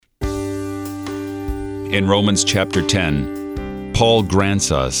in Romans chapter 10, Paul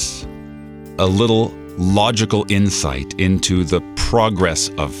grants us a little logical insight into the progress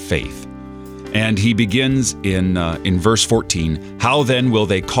of faith. And he begins in verse 14, "How then will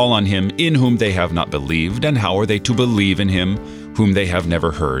they call on him in whom they have not believed? And how are they to believe in him whom they have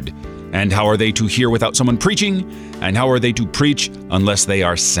never heard? And how are they to hear without someone preaching? And how are they to preach unless they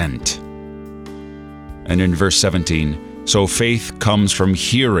are sent?" And in verse 17, "So faith comes from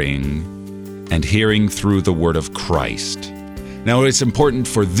hearing, and hearing through the word of Christ." Now it's important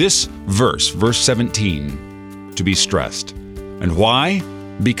for this verse 17, to be stressed. And why?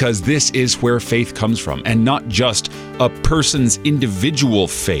 Because this is where faith comes from, and not just a person's individual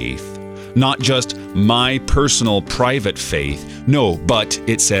faith, not just my personal private faith. No, but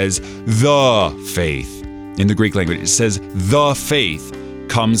it says the faith. In the Greek language, it says the faith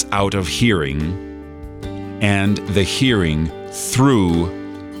comes out of hearing, and the hearing through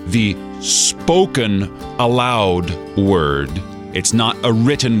the spoken aloud word. It's not a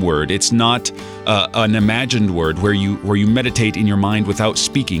written word. It's not an imagined word where you meditate in your mind without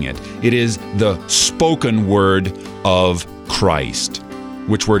speaking it. It is the spoken word of Christ.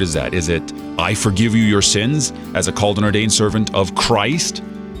 Which word is that? Is it, "I forgive you your sins" as a called and ordained servant of Christ,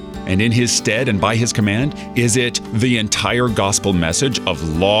 and in his stead and by his command? Is it the entire gospel message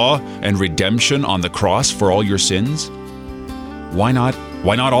of law and redemption on the cross for all your sins? Why not?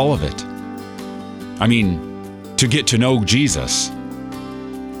 Why not all of it? I mean, to get to know Jesus,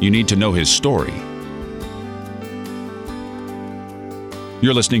 you need to know his story.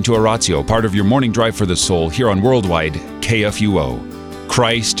 You're listening to Oratio, part of your morning drive for the soul, here on Worldwide KFUO.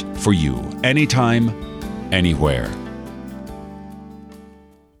 Christ for you, anytime, anywhere.